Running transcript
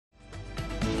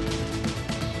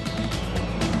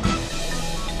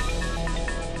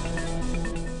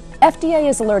FDA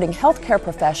is alerting healthcare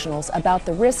professionals about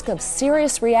the risk of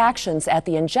serious reactions at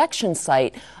the injection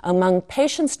site among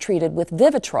patients treated with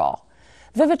Vivitrol.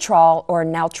 Vivitrol, or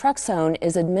naltrexone,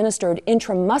 is administered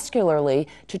intramuscularly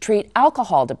to treat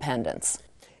alcohol dependence.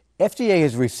 FDA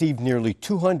has received nearly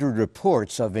 200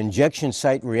 reports of injection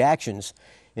site reactions,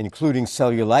 including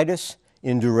cellulitis,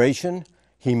 induration,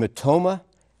 hematoma,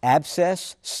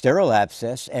 abscess, sterile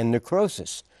abscess, and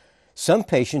necrosis. Some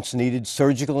patients needed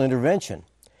surgical intervention.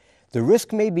 The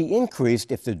risk may be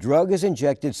increased if the drug is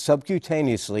injected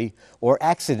subcutaneously or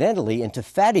accidentally into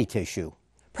fatty tissue.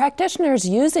 Practitioners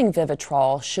using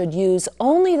Vivitrol should use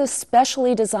only the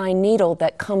specially designed needle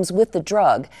that comes with the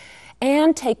drug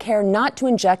and take care not to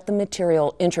inject the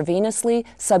material intravenously,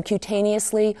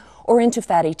 subcutaneously, or into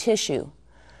fatty tissue.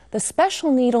 The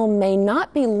special needle may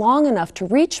not be long enough to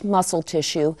reach muscle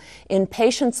tissue in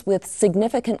patients with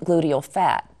significant gluteal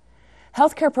fat.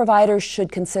 Healthcare providers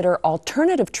should consider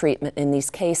alternative treatment in these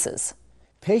cases.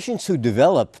 Patients who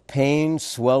develop pain,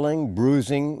 swelling,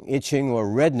 bruising, itching, or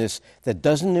redness that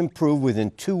doesn't improve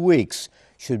within 2 weeks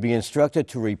should be instructed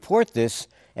to report this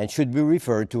and should be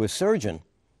referred to a surgeon.